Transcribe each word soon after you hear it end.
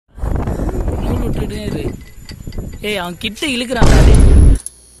விட்டுட்டே இரு. ஏய் அவன் கிட்ட இழுக்கிறான்டா டேய்.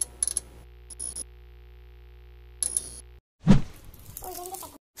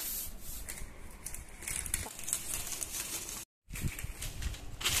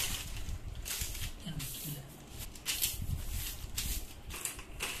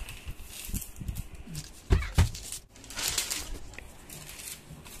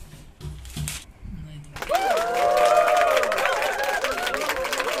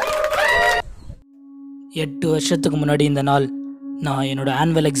 எட்டு வருஷத்துக்கு முன்னாடி இந்த நாள் நான் என்னோடய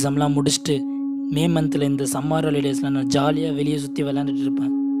ஆனுவல் எக்ஸாம்லாம் முடிச்சுட்டு மே மந்தில் இந்த சம்மர் ஹாலிடேஸில் நான் ஜாலியாக வெளியே சுற்றி விளையாண்டுட்டு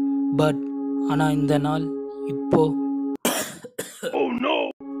இருப்பேன். ஆனால் இந்த நாள்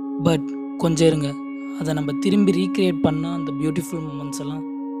பட் கொஞ்சம் இருங்க, அதை நம்ம திரும்பி ரீக்ரியேட் பண்ணால் அந்த பியூட்டிஃபுல் மூமெண்ட்ஸ் எல்லாம்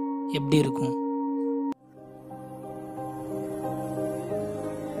எப்படி இருக்கும்?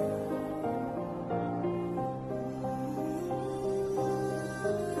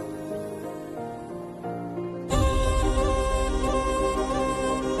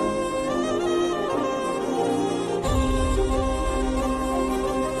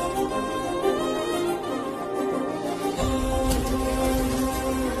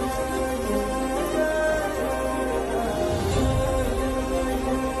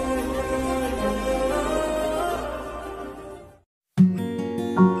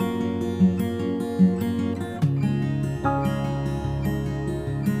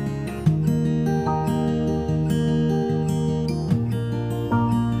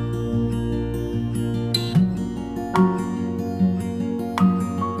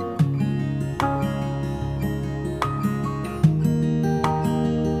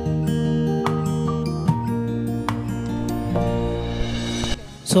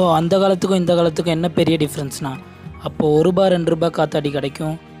 ஸோ அந்த காலத்துக்கும் இந்த காலத்துக்கும் என்ன பெரிய டிஃப்ரென்ஸ்னால், அப்போது ₹1 ₹2 காத்தாடி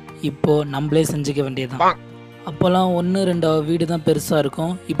கிடைக்கும், இப்போது நம்மளே செஞ்சுக்க வேண்டியதுதான். அப்போல்லாம் 1-2 வீடு தான் பெருசாக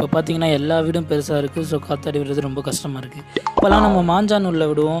இருக்கும், இப்போ பார்த்தீங்கன்னா எல்லா வீடும் பெருசாக இருக்குது. ஸோ காத்தாடி விடுறது ரொம்ப கஷ்டமாக இருக்குது. இப்போல்லாம் நம்ம மாஞ்சா நூலில்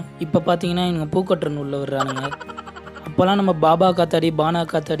விடுவோம், இப்போ பார்த்தீங்கன்னா இவங்க பூக்கட்டுற நூலில் விடுறானுங்க. அப்போல்லாம் நம்ம பாபா காத்தாடி, பானா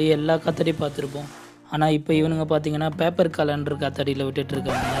காத்தாடி, எல்லா காத்தாடி பார்த்துருப்போம். ஆனால் இப்போ இவனுங்க பார்த்தீங்கன்னா பேப்பர் காலண்டர் காத்தாடியில்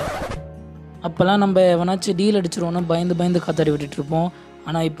விட்டுட்டுருக்காங்க. அப்போல்லாம் நம்ம எவனாச்சும் டீல் அடிச்சிருவோன்னா பயந்து காத்தாடி விட்டுட்ருப்போம்.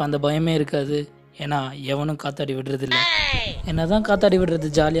 ஆனால் இப்போ அந்த பயமே இருக்காது, ஏன்னா எவனும் காத்தாடி விடுறதில்ல. என்ன தான் காத்தாடி விடுறது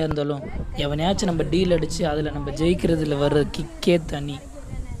ஜாலியாக இருந்தாலும் எவனையாச்சும் நம்ம டீல் அடித்து அதில் நம்ம ஜெயிக்கிறதுல வர்ற கிக்கே தனி.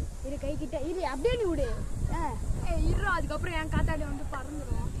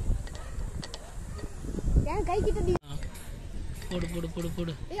 போடு போடு போடு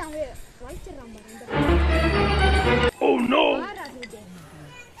போடு.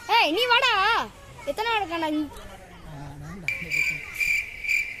 நீ வாடா, எத்தனை வாடா நீ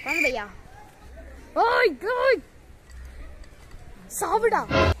வாங்க பையா. ஓய் ஓய் சாவுடா.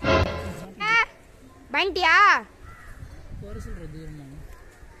 பயன்டியா?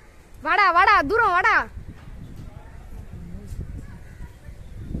 வாடா வாடா, தூரம் வாடா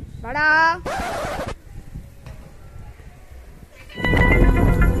வாடா.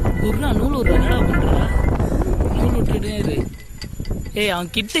 நூல் என்னடா பண்ற? நூல் விட்டுட்டே இரு. ஏய்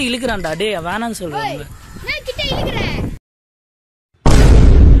அவன் கிட்ட இழுக்கிறான்டா டே, வேணான்னு சொல்றாங்க. நான் கிட்ட இழுக்கிறேன்.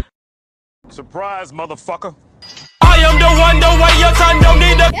 Surprise, motherfucker. I am the one, the way your son don't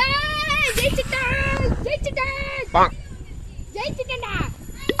need the.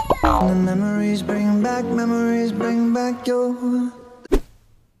 The memories bring back your